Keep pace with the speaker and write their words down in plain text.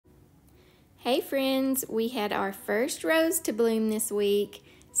Hey friends, we had our first rose to bloom this week.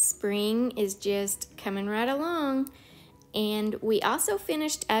 Spring is just coming right along. And we also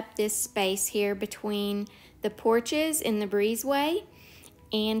finished up this space here between the porches and the breezeway.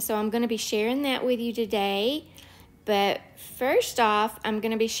 And so I'm going to be sharing that with you today. But first off, I'm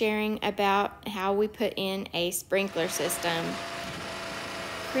going to be sharing about how we put in a sprinkler system.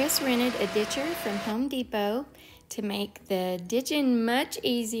 Chris rented a ditcher from Home Depot to make the ditching much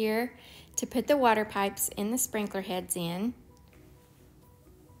easier, to put the water pipes in the sprinkler heads in.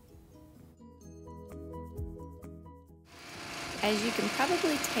 As you can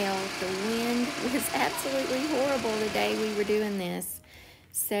probably tell, the wind was absolutely horrible the day we were doing this.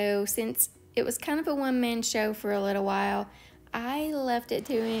 So since it was kind of a one-man show for a little while, I left it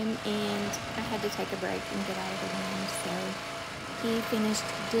to him and I had to take a break and get out of the wind. So he finished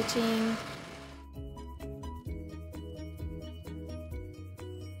ditching.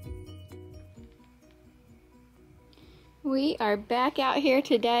 We are back out here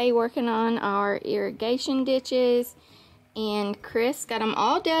today working on our irrigation ditches, and Chris got them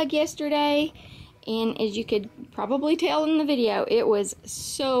all dug yesterday. And as you could probably tell in the video, it was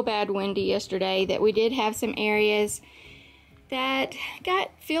so bad windy yesterday that we did have some areas that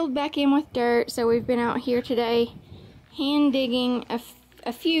got filled back in with dirt. So we've been out here today hand digging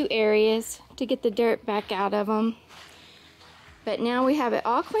a few areas to get the dirt back out of them. But now we have it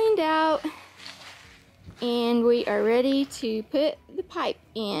all cleaned out, and we are ready to put the pipe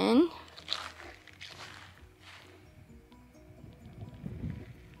in.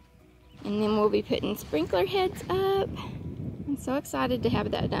 And then we'll be putting sprinkler heads up. I'm so excited to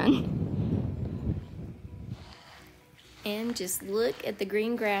have that done. And just look at the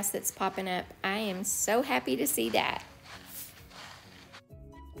green grass that's popping up. I am so happy to see that.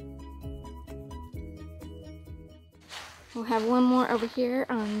 We'll have one more over here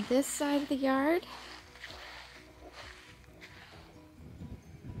on this side of the yard,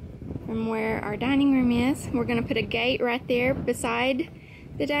 from where our dining room is. We're going to put a gate right there beside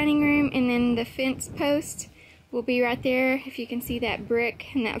the dining room, and then the fence post will be right there, if you can see that brick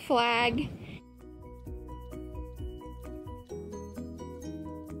and that flag.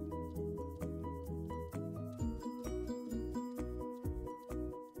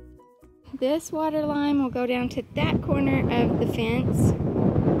 This water line will go down to that corner of the fence.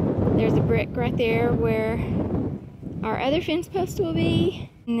 There's a brick right there where our other fence post will be,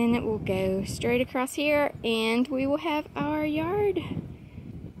 and then it will go straight across here, and we will have our yard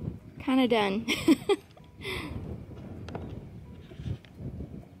kind of done.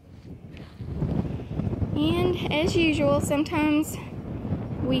 And as usual, sometimes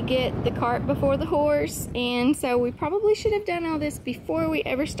we get the cart before the horse, and so we probably should have done all this before we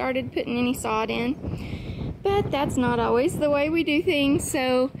ever started putting any sod in. But that's not always the way we do things,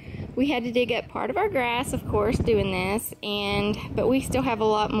 so we had to dig up part of our grass, of course, doing this, but we still have a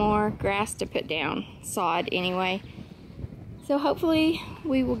lot more grass to put down, sod anyway. So hopefully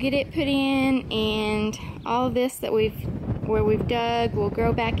we will get it put in, and all of this where we've dug will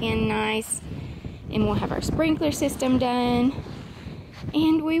grow back in nice, and we'll have our sprinkler system done,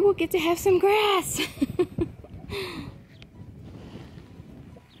 and we will get to have some grass.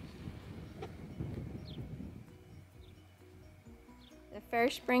 The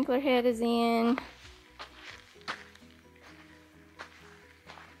first sprinkler head is in.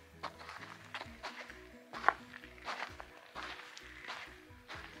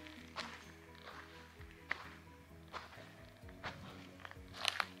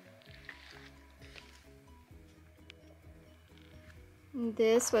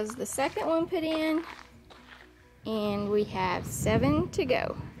 This was the second one put in, and we have 7 to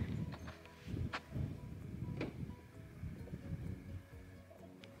go.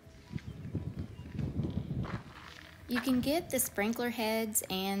 You can get the sprinkler heads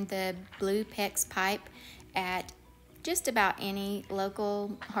and the blue PEX pipe at just about any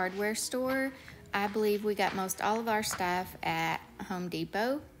local hardware store. I believe we got most all of our stuff at Home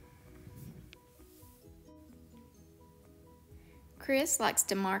Depot. Chris likes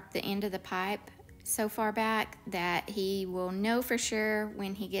to mark the end of the pipe so far back that he will know for sure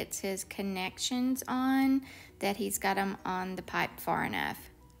when he gets his connections on that he's got them on the pipe far enough.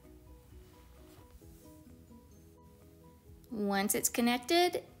 Once it's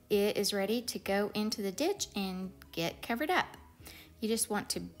connected, it is ready to go into the ditch and get covered up. You just want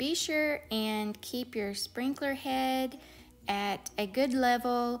to be sure and keep your sprinkler head at a good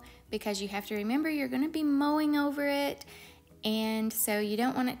level, because you have to remember you're going to be mowing over it, and so you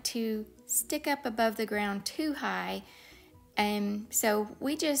don't want it to stick up above the ground too high. So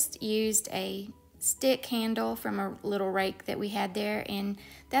we just used a stick handle from a little rake that we had there, and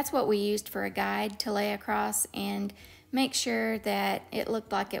that's what we used for a guide to lay across and make sure that it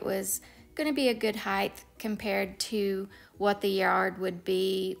looked like it was going to be a good height compared to what the yard would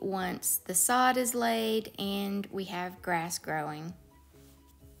be once the sod is laid and we have grass growing.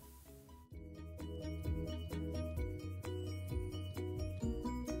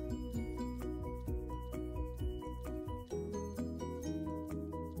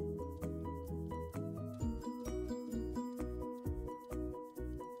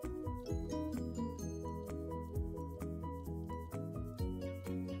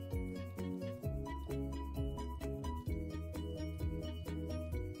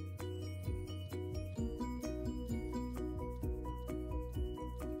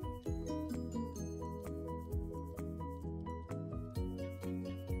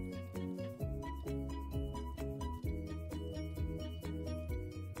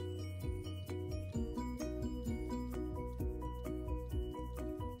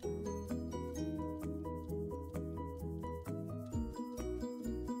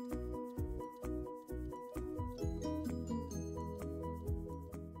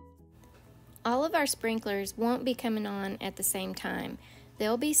 All of our sprinklers won't be coming on at the same time.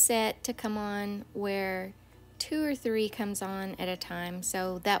 They'll be set to come on where 2 or 3 comes on at a time,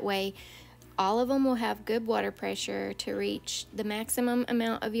 so that way all of them will have good water pressure to reach the maximum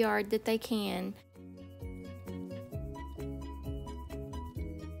amount of yard that they can.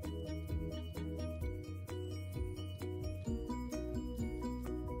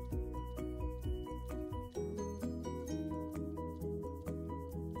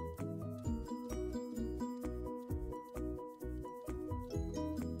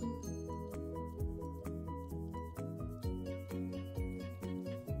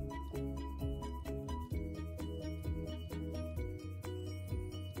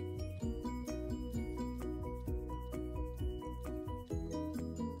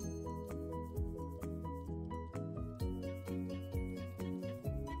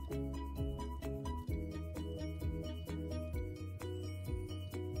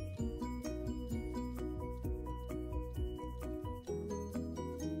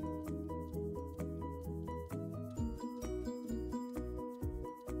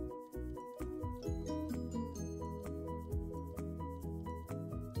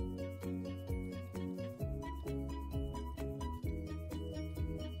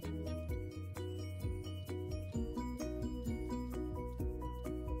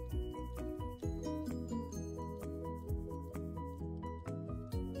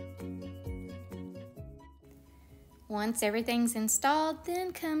 Once everything's installed,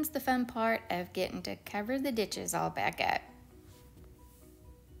 then comes the fun part of getting to cover the ditches all back up.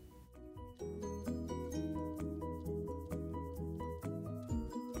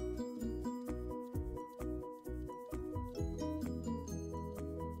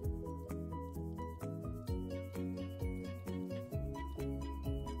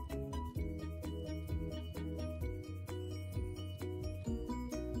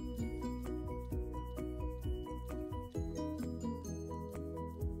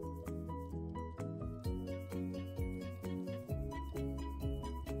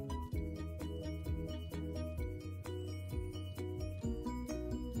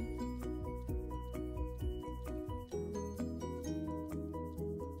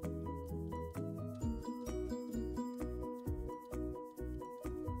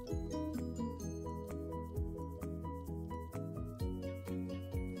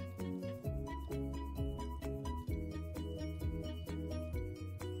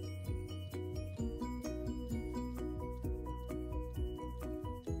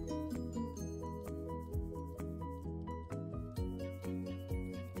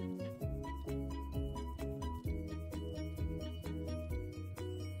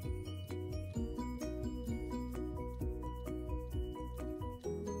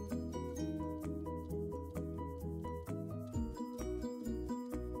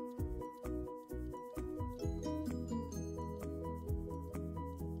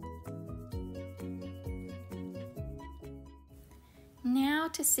 Now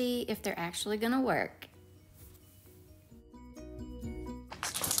to see if they're actually going to work.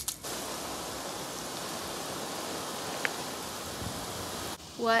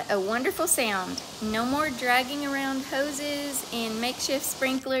 What a wonderful sound. No more dragging around hoses and makeshift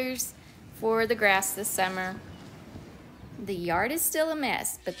sprinklers for the grass this summer. The yard is still a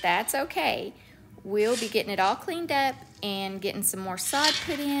mess, but that's okay. We'll be getting it all cleaned up and getting some more sod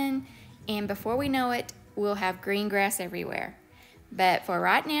put in, and before we know it, we'll have green grass everywhere. But for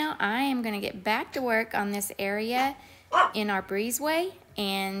right now, I am going to get back to work on this area in our breezeway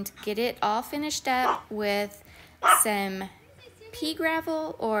and get it all finished up with some pea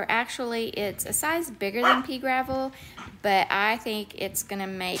gravel, or actually it's a size bigger than pea gravel, but I think it's gonna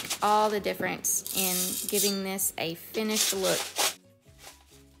make all the difference in giving this a finished look.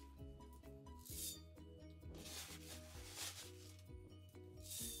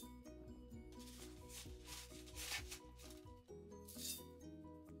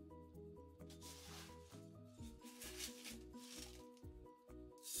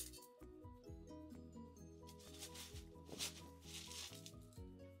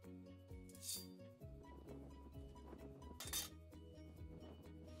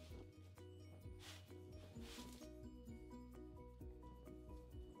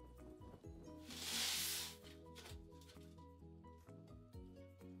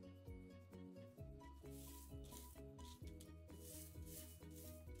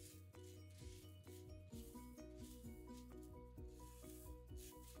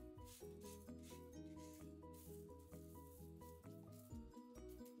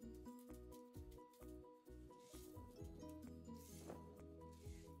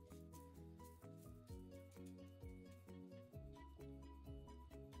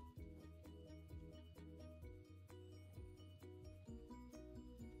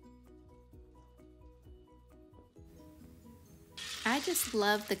 I just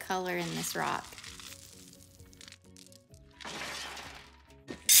love the color in this rock.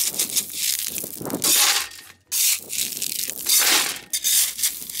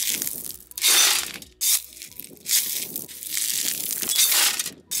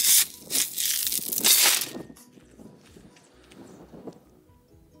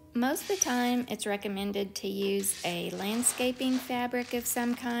 Most of the time, it's recommended to use a landscaping fabric of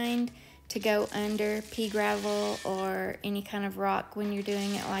some kind to go under pea gravel or any kind of rock when you're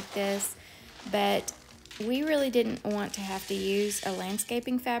doing it like this, but we really didn't want to have to use a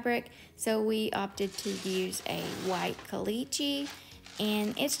landscaping fabric, so we opted to use a white caliche,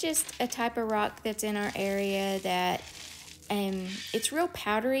 and it's just a type of rock that's in our area that it's real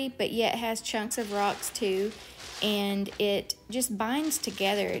powdery, but yet has chunks of rocks too, and it just binds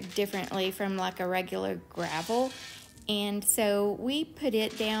together differently from like a regular gravel. And so we put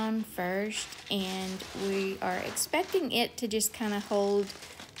it down first, and we are expecting it to just kind of hold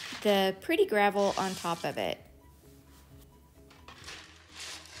the pretty gravel on top of it.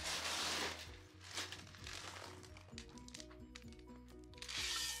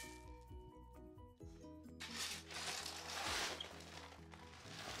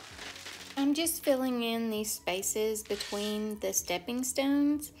 I'm just filling in these spaces between the stepping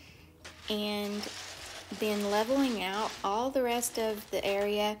stones and then leveling out all the rest of the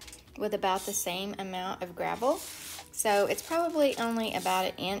area with about the same amount of gravel. So it's probably only about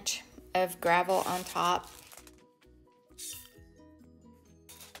an inch of gravel on top.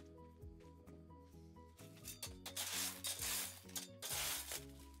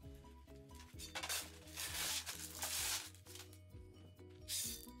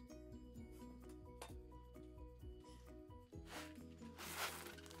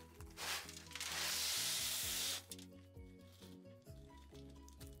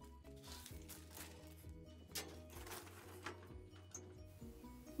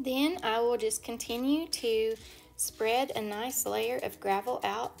 Then I will just continue to spread a nice layer of gravel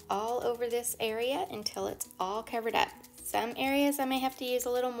out all over this area until it's all covered up. Some areas I may have to use a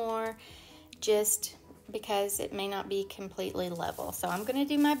little more just because it may not be completely level. So I'm going to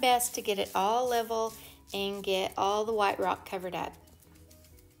do my best to get it all level and get all the white rock covered up.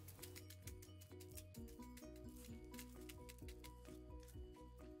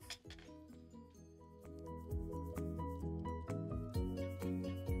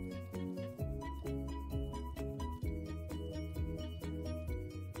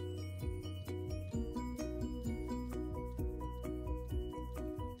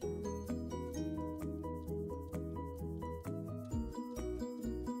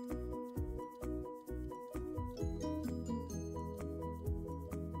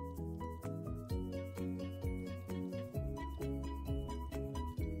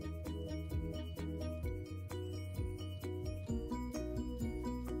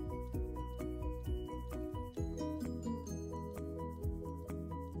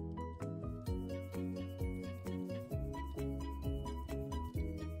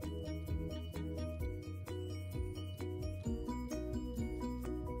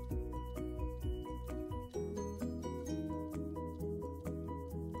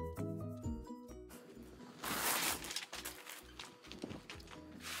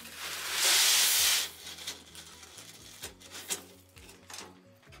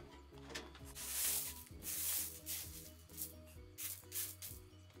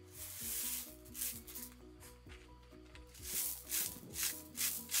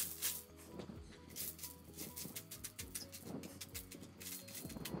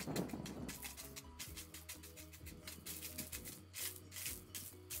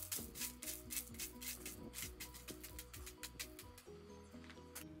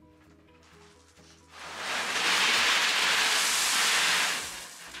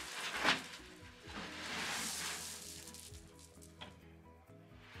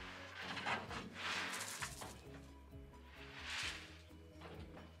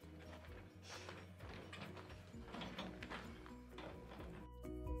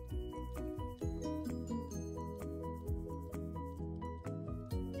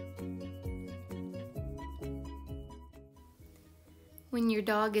 When your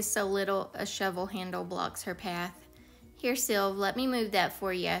dog is so little, a shovel handle blocks her path. Here, Sylv, let me move that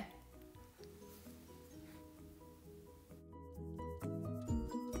for you.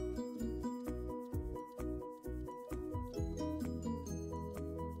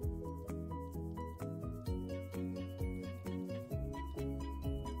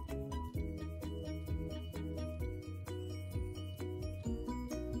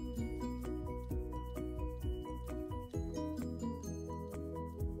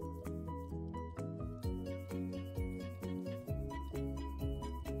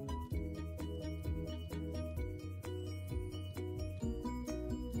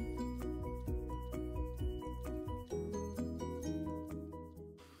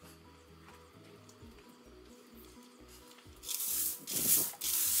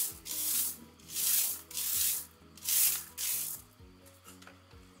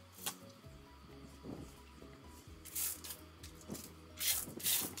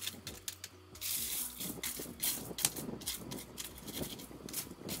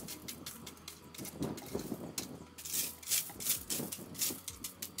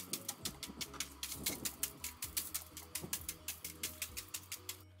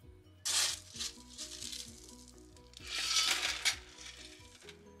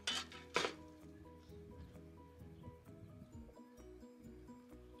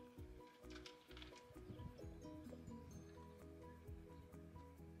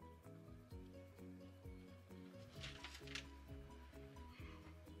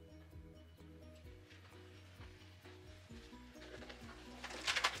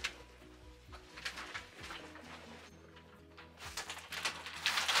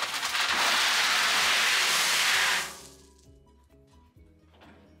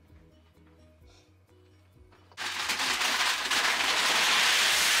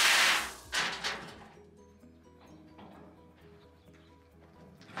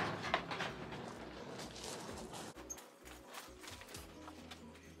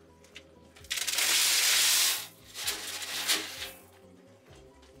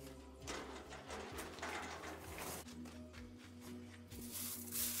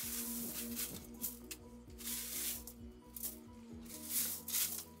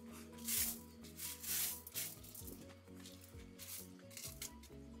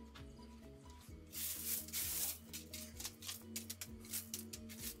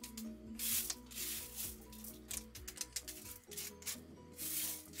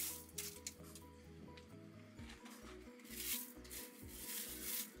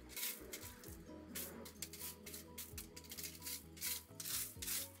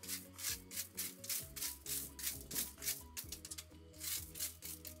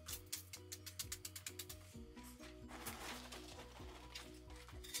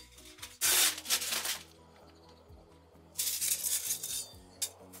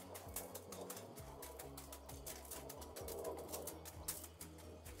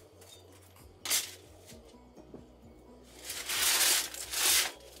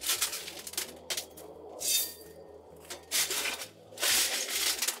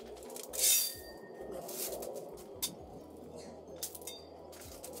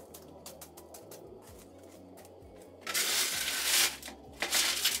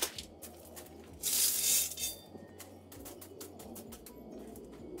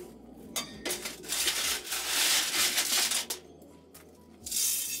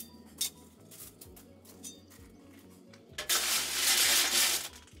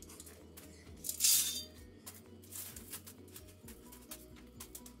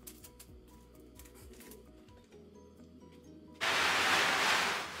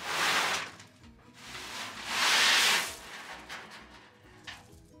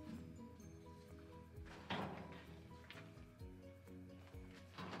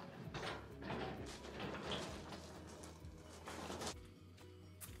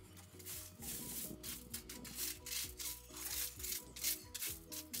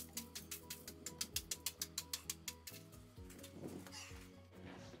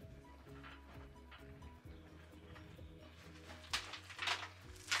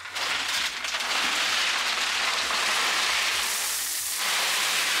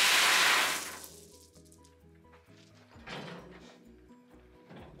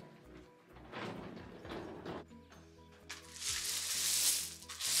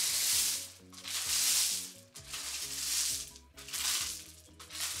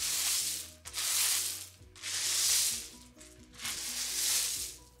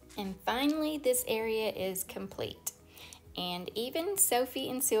 And finally, this area is complete. And even Sophie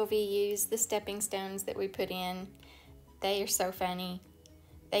and Sylvie use the stepping stones that we put in. They are so funny.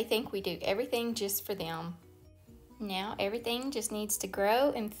 They think we do everything just for them. Now everything just needs to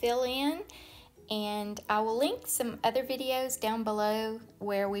grow and fill in, and I will link some other videos down below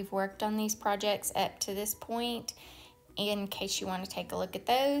where we've worked on these projects up to this point in case you want to take a look at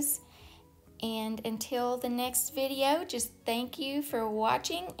those. And until the next video, just thank you for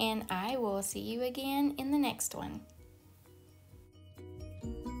watching, and I will see you again in the next one.